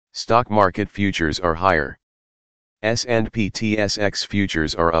Stock market futures are higher. S&P TSX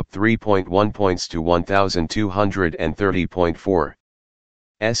futures are up 3.1 points to 1,230.4.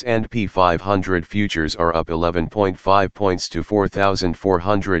 S&P 500 futures are up 11.5 points to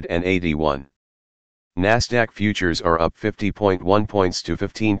 4,481. Nasdaq futures are up 50.1 points to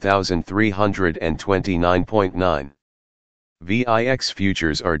 15,329.9. VIX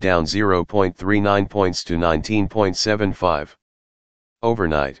futures are down 0.39 points to 19.75.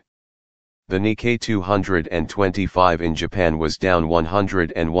 Overnight, the Nikkei 225 in Japan was down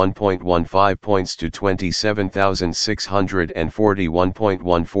 101.15 points to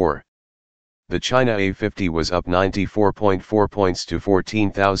 27,641.14. The China A50 was up 94.4 points to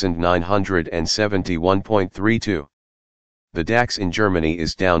 14,971.32. The DAX in Germany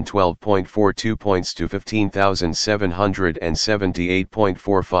is down 12.42 points to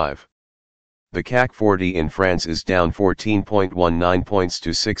 15,778.45. The CAC 40 in France is down 14.19 points to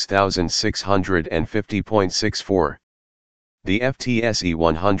 6,650.64. The FTSE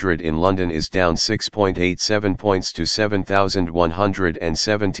 100 in London is down 6.87 points to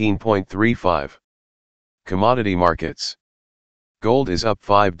 7,117.35. Commodity markets. Gold is up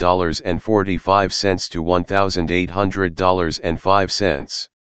 $5.45 to $1,800.05.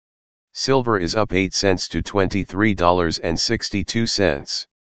 Silver is up 8 cents to $23.62.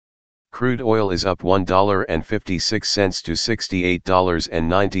 Crude oil is up $1.56 to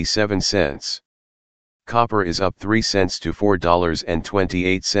 $68.97. Copper is up 3 cents to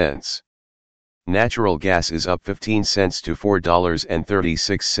 $4.28. Natural gas is up 15 cents to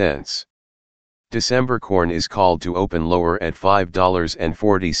 $4.36. December corn is called to open lower at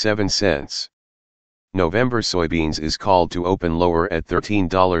 $5.47. November soybeans is called to open lower at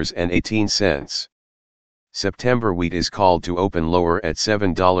 $13.18. September wheat is called to open lower at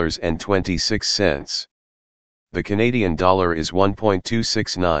 $7.26. The Canadian dollar is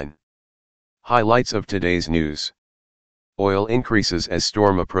 1.269. Highlights of today's news. Oil increases as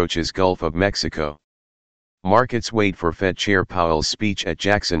storm approaches Gulf of Mexico. Markets wait for Fed Chair Powell's speech at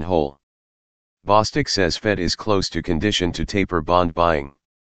Jackson Hole. Bostic says Fed is close to condition to taper bond buying.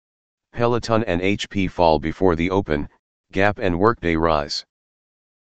 Peloton and HP fall before the open, Gap and Workday rise.